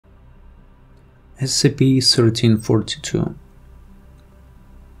SCP-1342.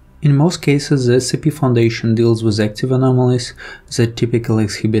 In most cases, the SCP Foundation deals with active anomalies that typically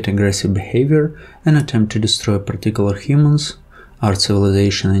exhibit aggressive behavior and attempt to destroy particular humans, our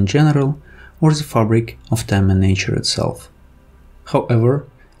civilization in general, or the fabric of time and nature itself. However,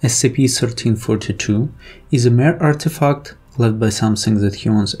 SCP-1342 is a mere artifact left by something that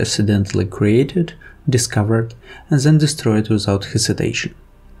humans accidentally created, discovered, and then destroyed without hesitation.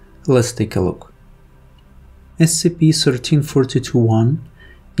 Let's take a look. SCP-1342-1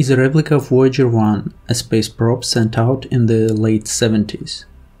 is a replica of Voyager 1, a space probe sent out in the late 70s.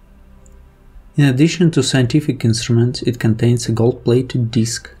 In addition to scientific instruments, it contains a gold-plated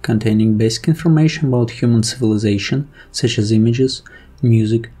disk containing basic information about human civilization, such as images,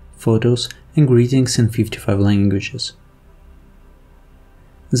 music, photos, and greetings in 55 languages.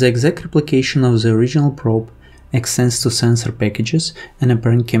 The exact replication of the original probe extends to sensor packages and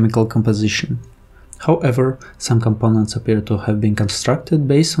apparent chemical composition. However, some components appear to have been constructed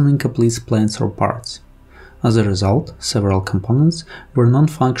based on incomplete plans or parts. As a result, several components were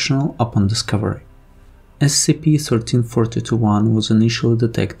non-functional upon discovery. SCP-1342-1 was initially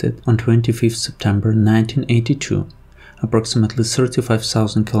detected on 25 September 1982, approximately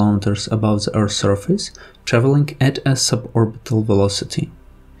 35,000 km above the Earth's surface, traveling at a suborbital velocity.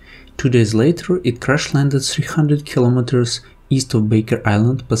 2 days later, it crash-landed 300 km east of Baker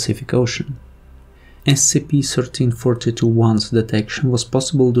Island, Pacific Ocean. SCP-1342-1's detection was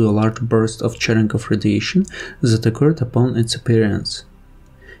possible due to a large burst of Cherenkov radiation that occurred upon its appearance.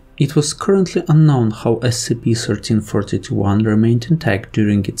 It was currently unknown how SCP-1342-1 remained intact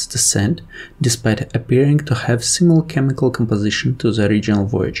during its descent, despite appearing to have similar chemical composition to the original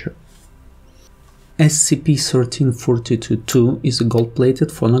Voyager. SCP-1342-2 is a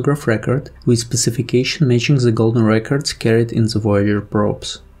gold-plated phonograph record with specification matching the golden records carried in the Voyager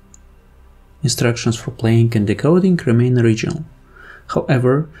probes. Instructions for playing and decoding remain original.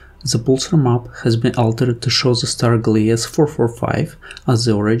 However, the pulsar map has been altered to show the star Gliese 445 as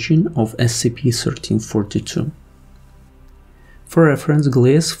the origin of SCP-1342. For reference,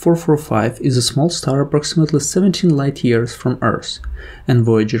 Gliese 445 is a small star approximately 17 light-years from Earth, and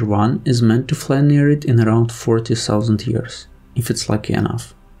Voyager 1 is meant to fly near it in around 40,000 years, if it's lucky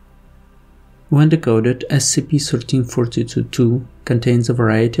enough. When decoded, SCP-1342-2 contains a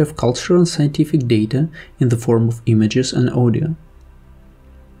variety of cultural and scientific data in the form of images and audio.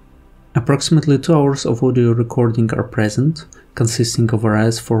 Approximately 2 hours of audio recording are present, consisting of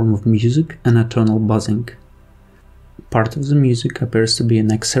various forms of music and atonal buzzing. Part of the music appears to be an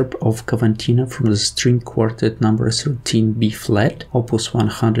excerpt of Cavantina from the String Quartet No. 13 B-flat, Opus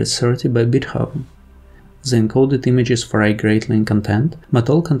 130 by Beethoven. The encoded images vary greatly in content,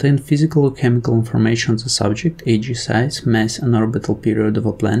 but all contain physical or chemical information on the subject, age, size, mass and orbital period of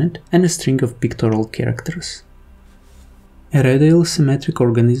a planet, and a string of pictorial characters. A radial symmetric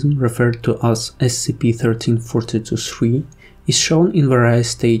organism referred to as SCP-1342-3 is shown in various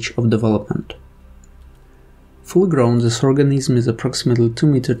stages of development. Fully grown, this organism is approximately 2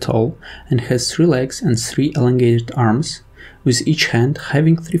 meters tall and has 3 legs and 3 elongated arms, with each hand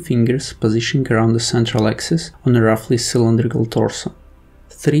having 3 fingers positioned around the central axis on a roughly cylindrical torso.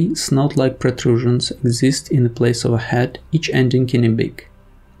 3 snout-like protrusions exist in the place of a head, each ending in a beak.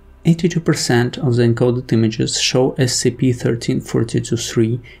 82% of the encoded images show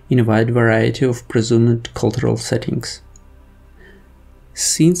SCP-1342-3 in a wide variety of presumed cultural settings.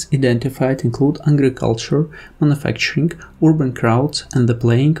 Scenes identified include agriculture, manufacturing, urban crowds, and the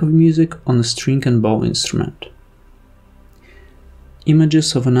playing of music on a string and bow instrument.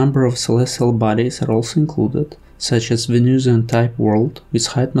 Images of a number of celestial bodies are also included, such as Venusian-type world with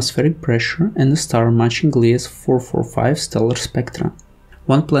high atmospheric pressure and a star matching Gliese 445 stellar spectra.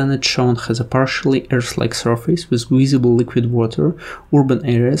 One planet shown has a partially Earth-like surface with visible liquid water, urban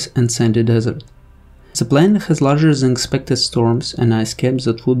areas, and sandy desert. The planet has larger than expected storms and ice caps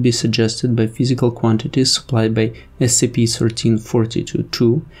that would be suggested by physical quantities supplied by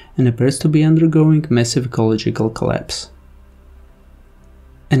SCP-1342-2 and appears to be undergoing massive ecological collapse.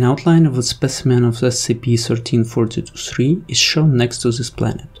 An outline of a specimen of SCP-1342-3 is shown next to this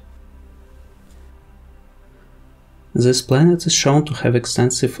planet. This planet is shown to have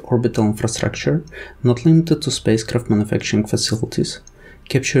extensive orbital infrastructure, not limited to spacecraft manufacturing facilities,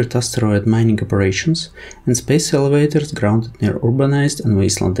 captured asteroid mining operations, and space elevators grounded near urbanized and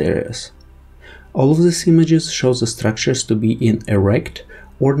wasteland areas. All of these images show the structures to be in a wrecked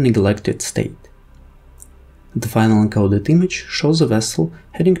or neglected state. The final encoded image shows a vessel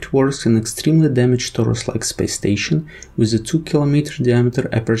heading towards an extremely damaged torus-like space station with a 2 km diameter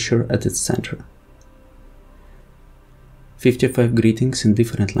aperture at its center. 55 greetings in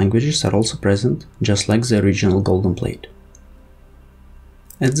different languages are also present, just like the original golden plate.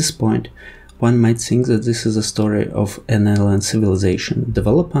 At this point, one might think that this is a story of an alien civilization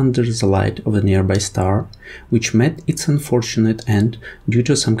developed under the light of a nearby star, which met its unfortunate end due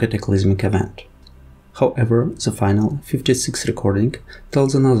to some cataclysmic event. However, the final 56 recording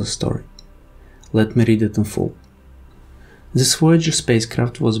tells another story. Let me read it in full. This Voyager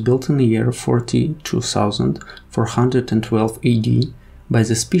spacecraft was built in the year 42,412 AD by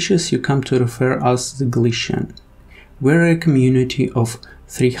the species you come to refer as the Galician. We are a community of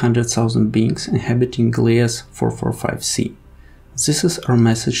 300,000 beings inhabiting Glias 445c. This is our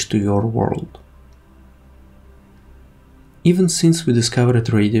message to your world. Even since we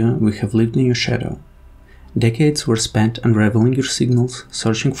discovered radio, we have lived in your shadow. Decades were spent unraveling your signals,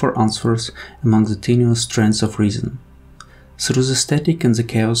 searching for answers among the tenuous strands of reason. Through the static and the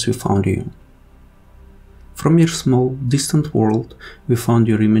chaos we found you. From your small, distant world, we found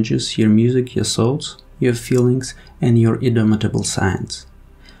your images, your music, your thoughts, your feelings, and your indomitable science.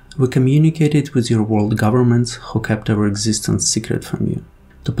 We communicated with your world governments who kept our existence secret from you.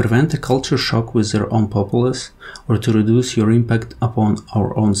 To prevent a culture shock with their own populace, or to reduce your impact upon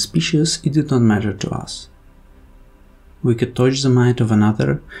our own species, it did not matter to us. We could touch the mind of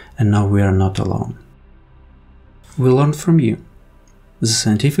another, and now we are not alone. We learned from you. The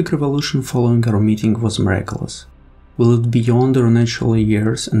scientific revolution following our meeting was miraculous. We lived beyond our natural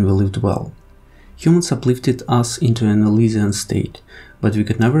years and we lived well. Humans uplifted us into an Elysian state, but we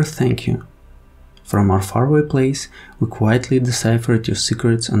could never thank you. From our faraway place, we quietly deciphered your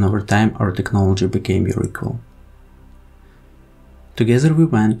secrets, and over time our technology became your equal. Together we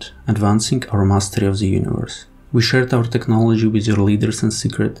went, advancing our mastery of the universe. We shared our technology with your leaders in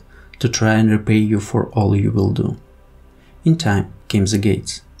secret to try and repay you for all you will do. In time came the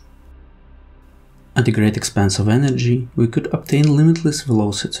gates. At a great expense of energy, we could obtain limitless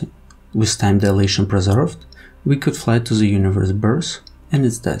velocity. With time dilation preserved, we could fly to the universe's birth and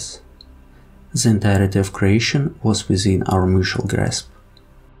its death. The entirety of creation was within our mutual grasp.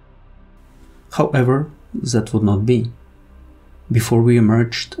 However, that would not be. Before we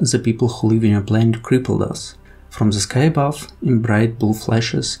emerged, the people who live in your planet crippled us. From the sky above, in bright blue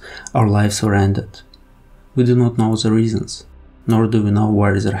flashes, our lives were ended. We do not know the reasons, nor do we know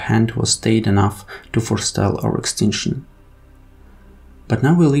why their hand was stayed enough to forestall our extinction. But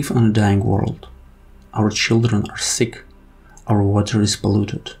now we live on a dying world. Our children are sick. Our water is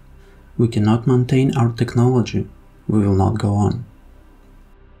polluted. We cannot maintain our technology. We will not go on.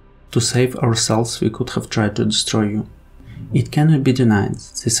 To save ourselves, we could have tried to destroy you. It cannot be denied,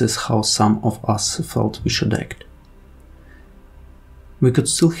 this is how some of us felt we should act. We could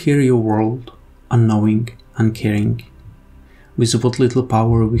still hear your world, unknowing, uncaring. With what little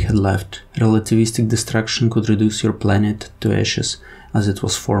power we had left, relativistic destruction could reduce your planet to ashes as it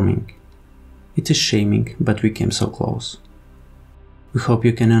was forming. It is shaming, but we came so close. We hope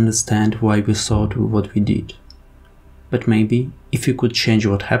you can understand why we thought what we did. But maybe, if you could change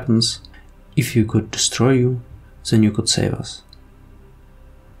what happens, if you could destroy you, then you could save us.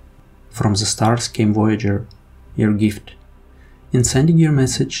 From the stars came Voyager, your gift. In sending your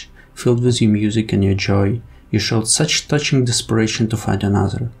message, filled with your music and your joy, you showed such touching desperation to find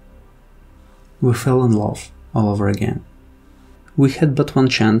another. We fell in love all over again. We had but one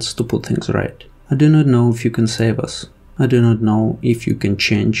chance to put things right. I do not know if you can save us. I do not know if you can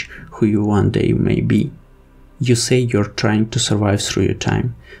change who you one day may be. You say you're trying to survive through your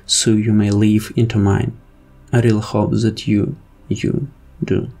time, so you may live into mine. I really hope that you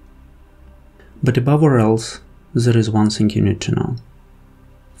do. But above all else, there is one thing you need to know.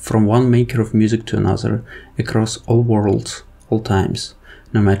 From one maker of music to another, across all worlds, all times,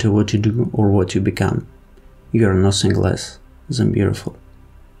 no matter what you do or what you become, you are nothing less than beautiful.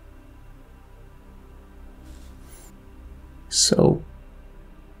 So,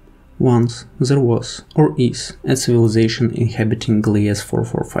 once there was, or is, a civilization inhabiting Glias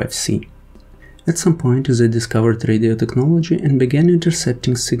 445c. At some point they discovered radio technology and began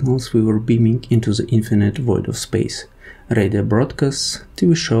intercepting signals we were beaming into the infinite void of space. Radio broadcasts,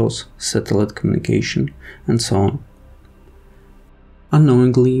 TV shows, satellite communication, and so on.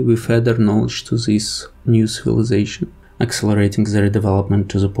 Unknowingly, we fed our knowledge to this new civilization, accelerating their development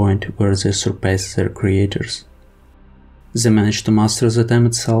to the point where they surpassed their creators. They managed to master the time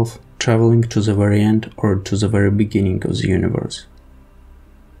itself, traveling to the very end or to the very beginning of the universe.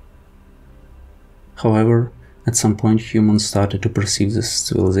 However, at some point humans started to perceive this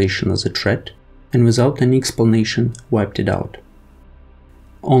civilization as a threat, and without any explanation wiped it out.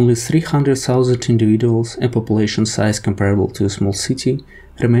 Only 300,000 individuals, a population size comparable to a small city,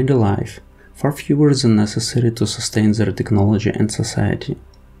 remained alive, far fewer than necessary to sustain their technology and society.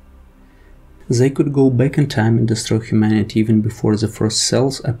 They could go back in time and destroy humanity even before the first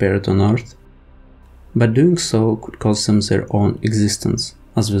cells appeared on Earth, but doing so could cost them their own existence,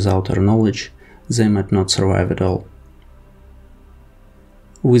 as without our knowledge, they might not survive at all.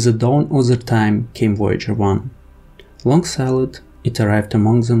 With the dawn of their time came Voyager 1. Alongside it arrived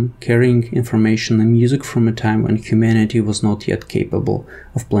among them, carrying information and music from a time when humanity was not yet capable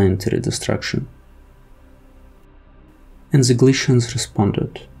of planetary destruction. And the Glycians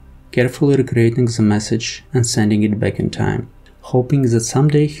responded, carefully recreating the message and sending it back in time, hoping that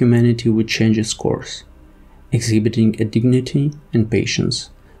someday humanity would change its course, exhibiting a dignity and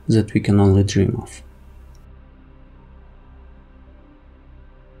patience that we can only dream of.